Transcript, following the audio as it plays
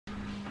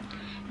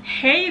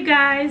Hey you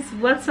guys,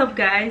 what's up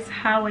guys?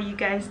 How are you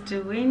guys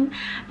doing?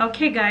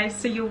 Okay guys,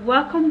 so you're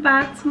welcome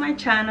back to my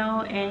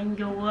channel and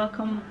you're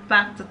welcome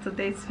back to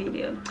today's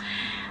video.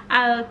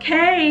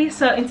 Okay,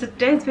 so in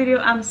today's video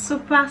I'm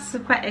super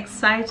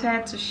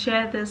excited to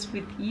share this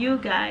with you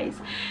guys.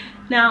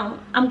 Now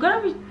I'm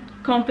gonna be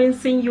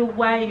convincing you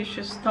why you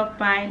should stop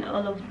buying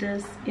all of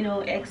this, you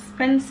know,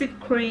 expensive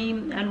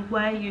cream, and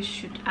why you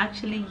should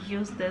actually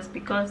use this,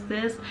 because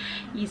this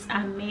is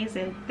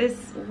amazing.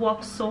 This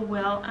works so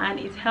well and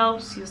it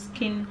helps your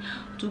skin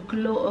to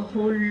glow a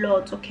whole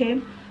lot. Okay,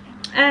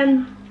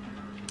 and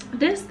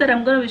this that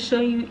I'm going to be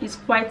showing you is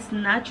quite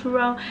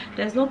natural.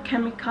 There's no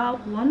chemical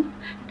one,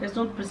 there's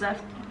no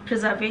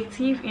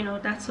preservative, you know,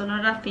 that's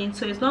another thing.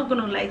 So it's not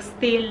going to like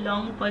stay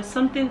long, but it's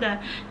something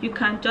that you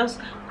can just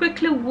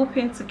quickly whoop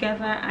in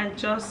together and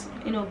just,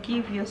 you know,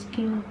 give your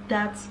skin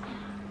that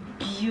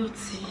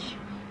beauty,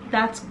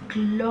 that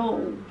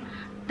glow,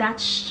 that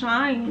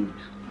shine.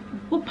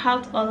 Whoop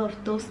out all of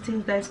those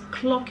things that is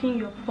clogging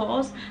your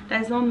pores,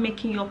 that is not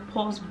making your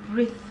pores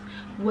breathe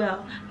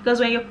well. Because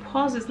when your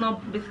pores is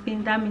not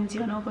breathing, that means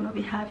you're not going to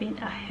be having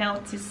a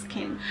healthy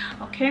skin.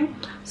 Okay,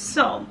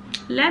 so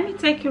let me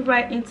take you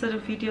right into the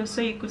video so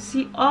you could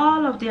see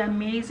all of the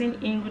amazing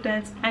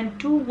ingredients, and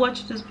do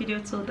watch this video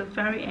till the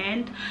very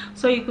end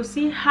so you could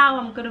see how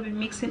I'm going to be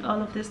mixing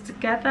all of this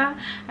together,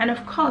 and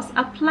of course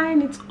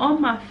applying it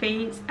on my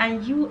face,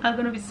 and you are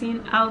going to be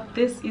seeing how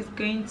this is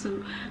going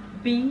to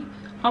be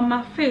on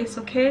my face.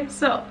 Okay,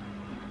 so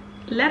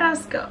let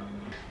us go.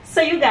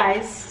 So you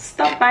guys,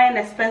 stop buying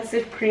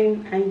expensive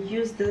cream and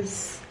use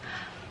this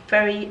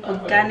very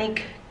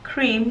organic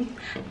cream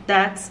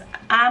that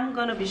I'm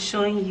gonna be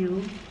showing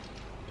you.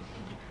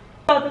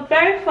 So the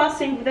very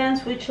first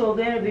ingredient which we're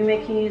going to be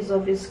making use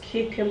of is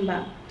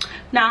cucumber.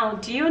 Now,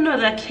 do you know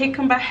that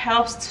cucumber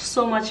helps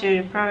so much in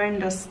repairing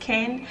the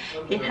skin?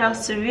 It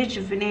helps to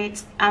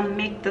rejuvenate and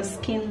make the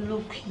skin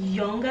look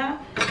younger.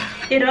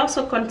 It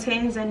also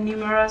contains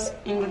numerous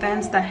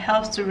ingredients that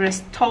helps to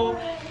restore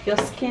your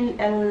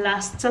skin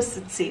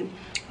elasticity.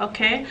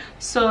 Okay,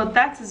 so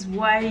that is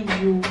why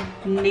you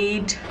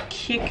need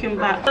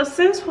cucumber. So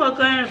since we're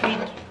going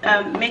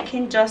to be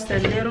making just a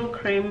little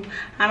cream,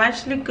 I'm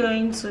actually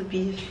going to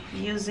be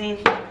using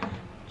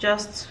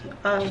just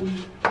a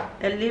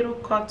little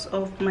cut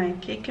of my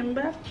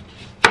cucumber.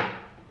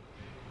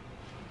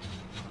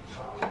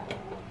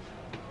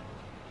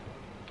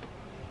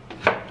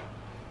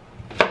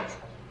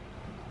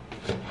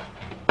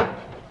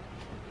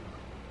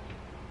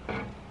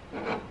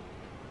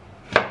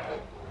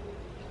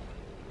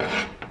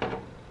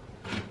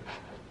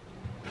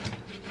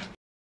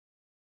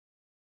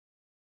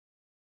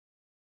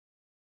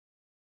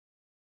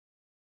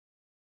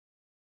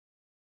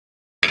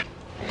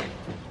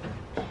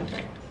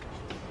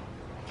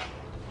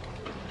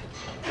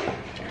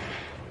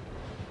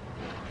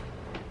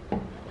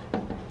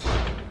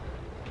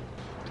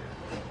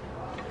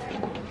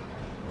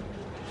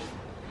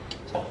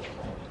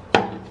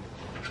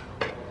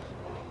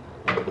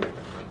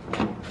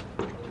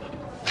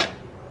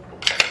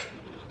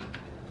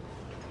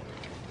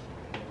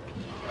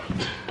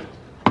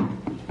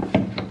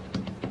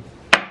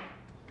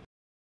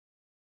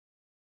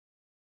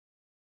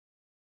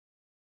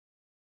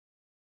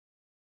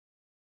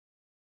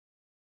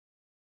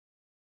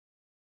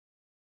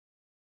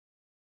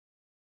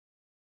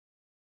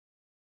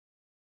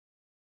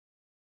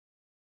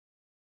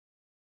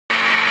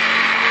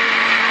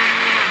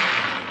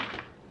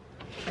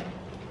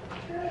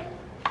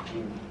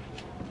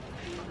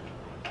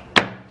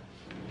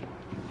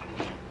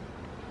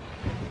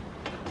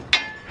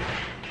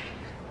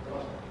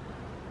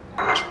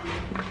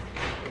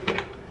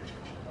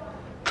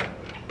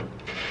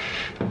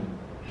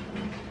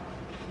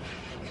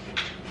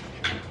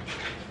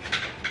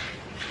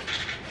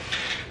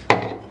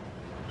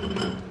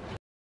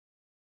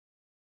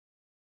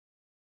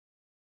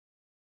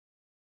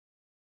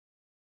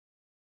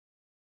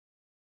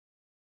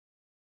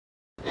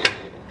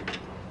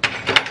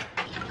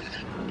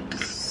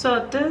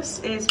 So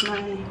this is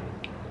my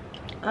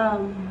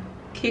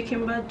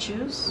cucumber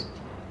juice.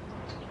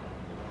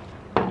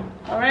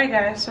 Alright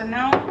guys, so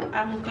now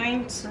I'm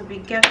going to be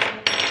getting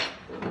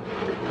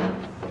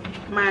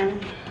my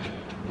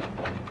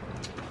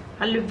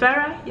aloe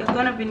vera. You're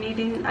going to be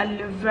needing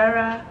aloe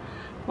vera,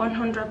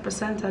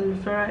 100% aloe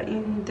vera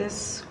in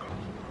this.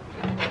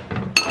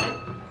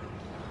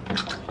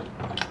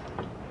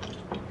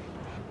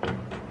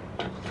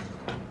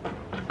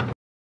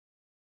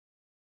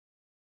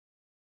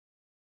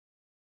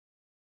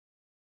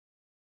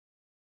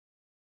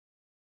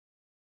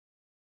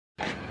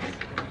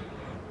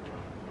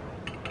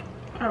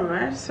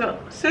 Alright, so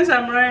since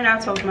I'm running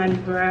out of my aloe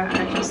vera,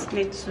 I just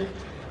need to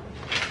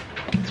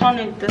turn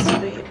it this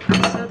way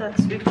so that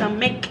we can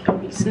make a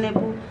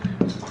reasonable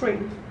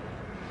cream.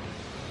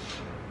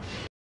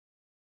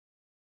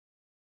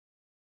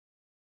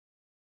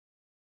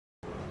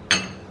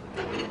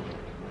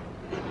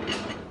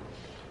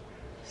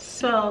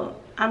 So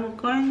I'm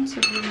going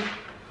to be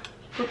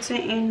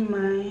putting in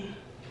my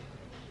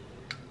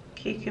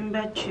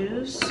cucumber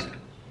juice.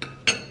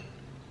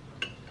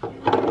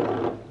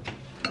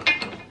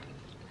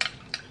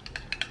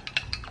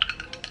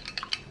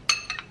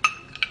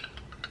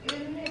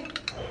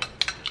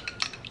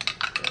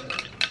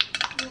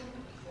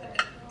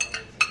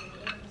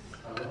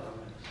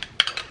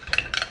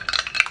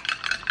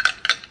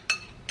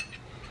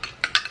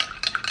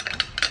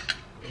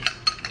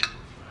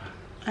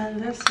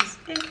 And this is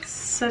it.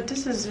 So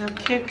this is your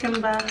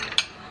cucumber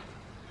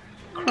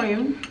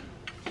cream.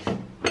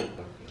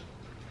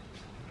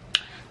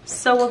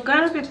 So we're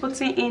going to be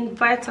putting in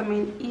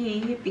vitamin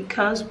E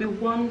because we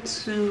want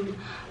to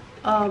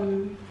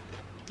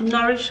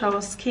nourish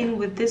our skin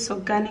with this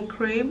organic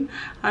cream,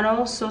 and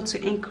also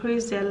to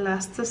increase the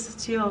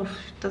elasticity of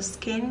the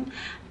skin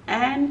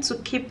and to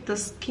keep the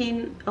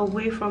skin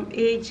away from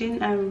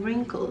aging and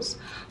wrinkles.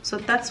 So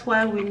that's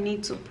why we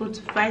need to put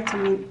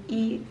vitamin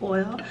E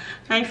oil.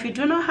 Now if you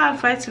do not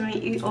have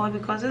vitamin E oil,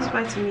 because this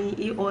vitamin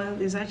E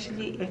oil is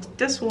actually,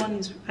 this one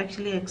is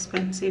actually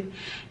expensive,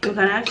 you can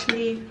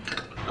actually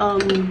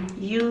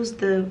use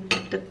the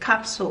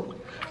capsule.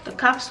 The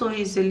capsule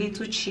is a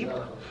little cheap,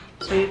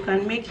 so you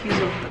can make use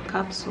of the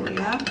capsule.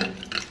 Yeah,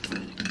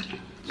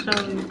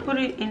 so you put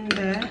it in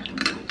there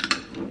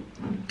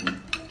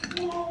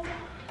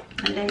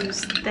and then you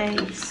stir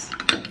it.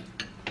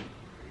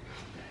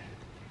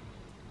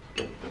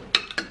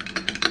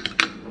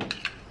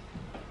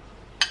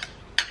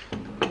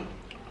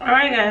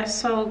 Alright guys,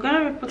 so we're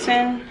gonna be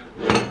putting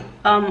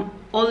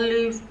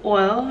olive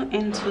oil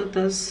into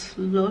this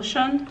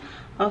lotion.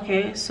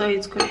 Okay, so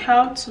it could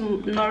help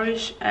to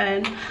nourish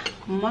and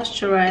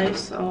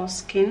moisturize our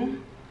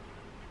skin.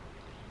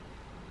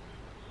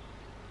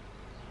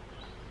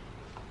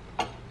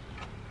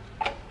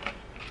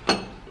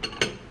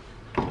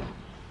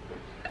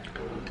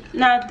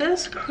 Now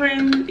this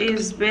cream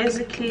is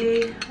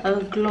basically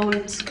a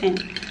glowing skin.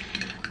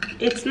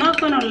 It's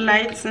not going to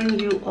lighten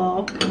you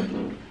up,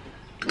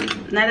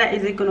 neither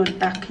is it going to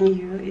darken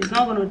you. It's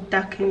not going to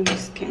darken your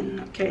skin.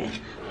 Okay,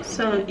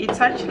 so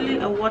it's actually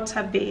a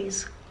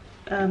water-based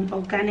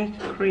organic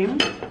cream.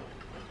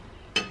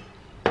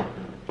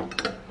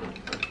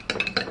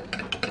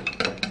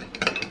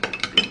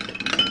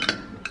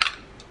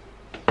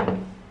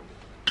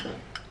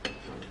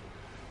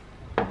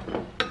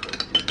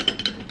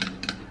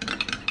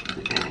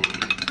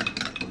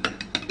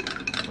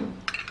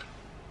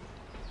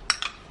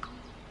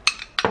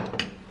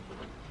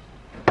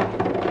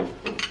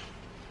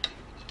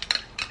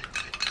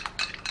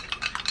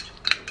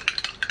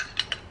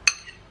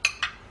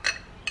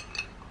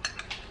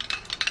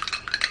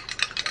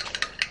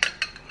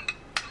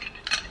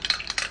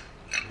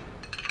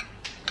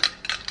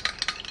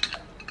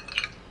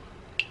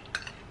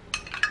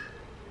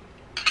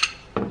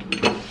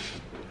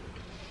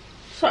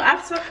 So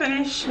after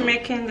finish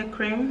making the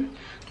cream,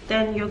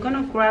 then you're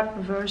gonna grab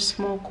a very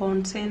small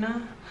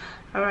container,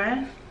 all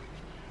right,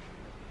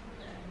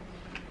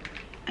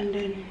 and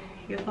then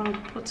you're gonna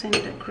put in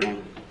the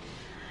cream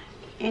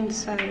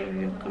inside of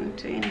your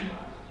container.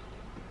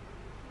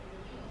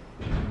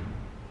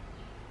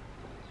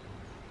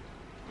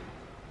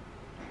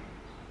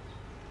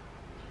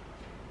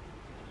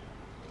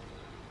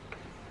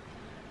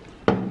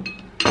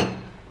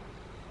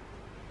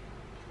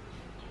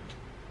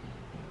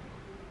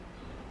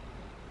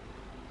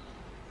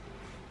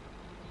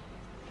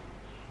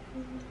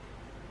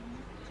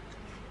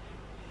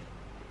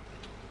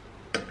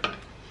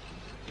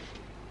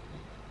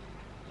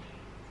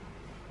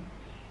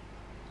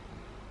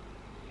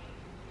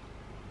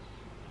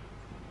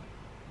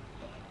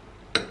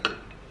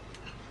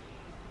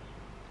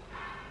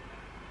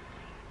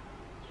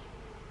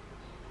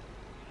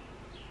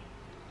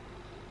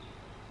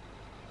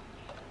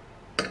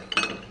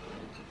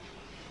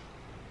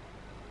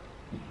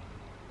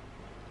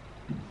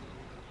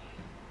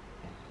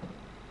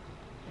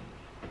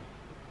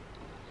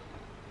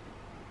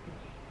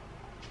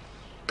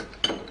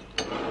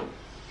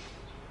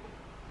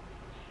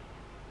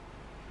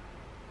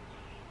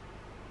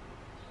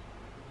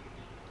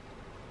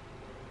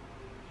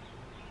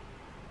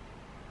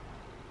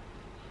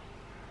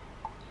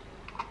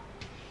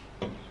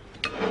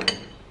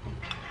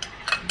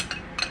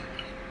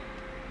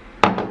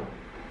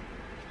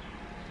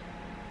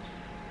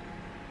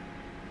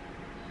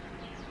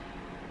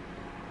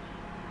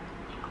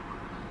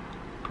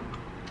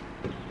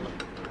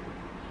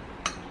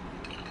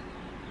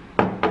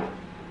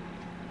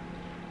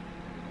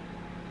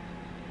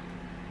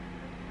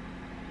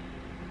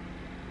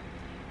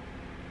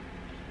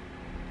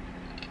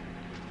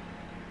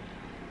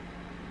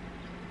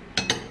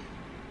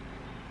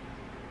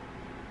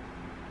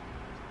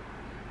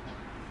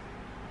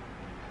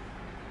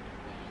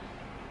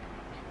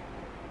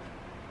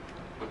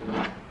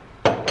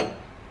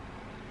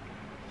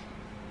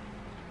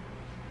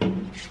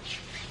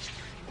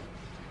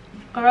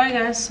 Alright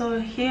guys, so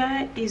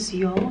here is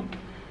your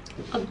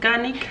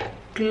organic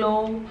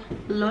glow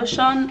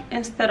lotion.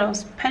 Instead of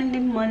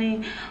spending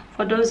money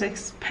for those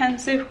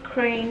expensive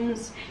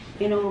creams,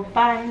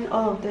 buying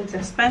all of this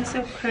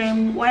expensive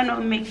cream, why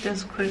not make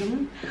this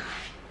cream?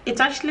 It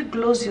actually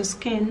glows your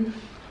skin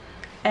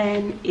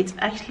and it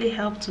actually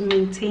helps to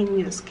maintain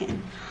your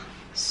skin.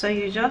 So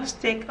you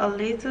just take a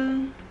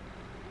little,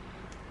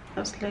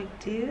 just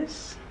like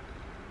this,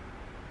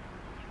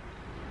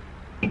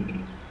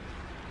 and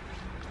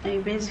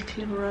you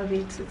basically rub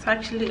it. It's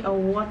actually a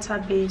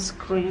water-based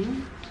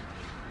cream.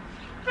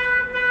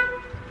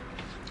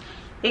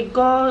 It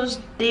goes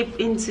deep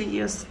into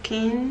your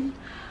skin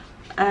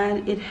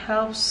and it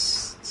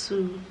helps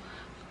to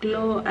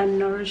glow and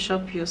nourish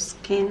up your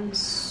skin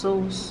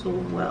so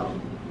well.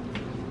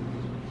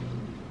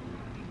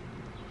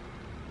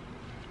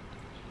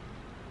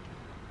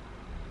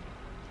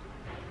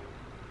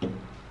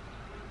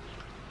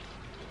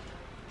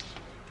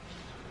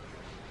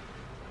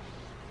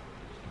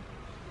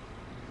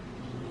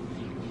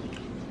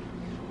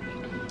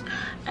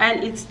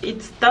 And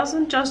it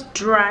doesn't just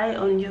dry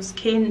on your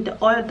skin,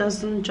 the oil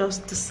doesn't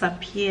just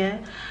disappear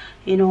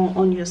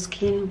on your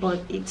skin,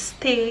 but it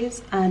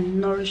stays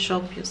and nourish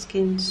up your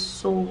skin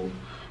so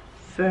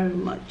very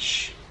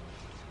much.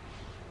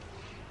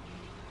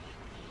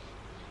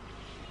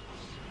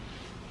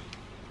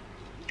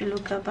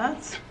 Look at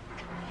that.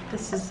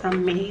 This is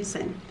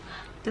amazing.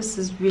 This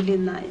is really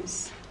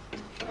nice.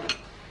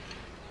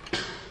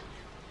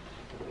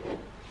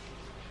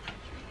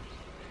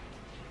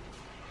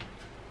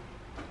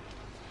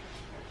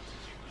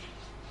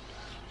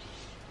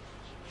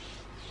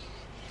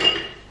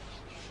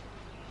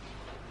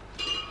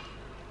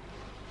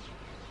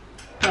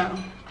 Wow,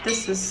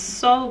 this is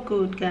so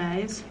good,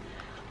 guys.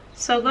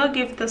 So go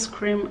give this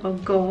cream a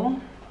go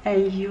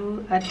and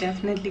you are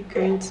definitely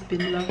going to be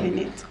loving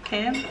it.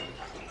 Okay,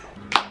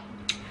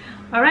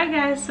 alright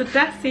guys, so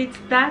that's it.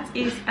 That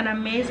is an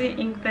amazing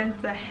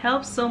ingredient that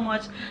helps so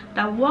much,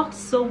 that works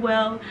so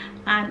well,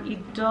 and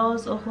it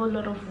does a whole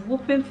lot of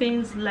whooping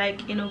things,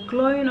 like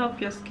glowing up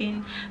your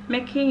skin,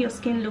 making your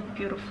skin look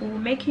beautiful,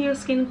 making your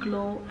skin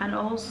glow, and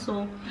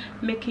also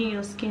making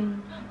your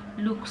skin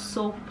look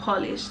so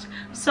polished.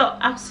 So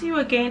I'll see you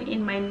again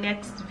in my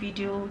next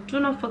video. Do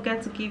not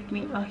forget to give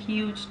me a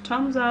huge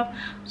thumbs up,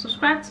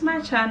 subscribe to my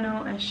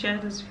channel, and share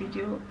this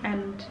video,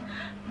 and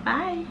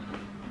bye.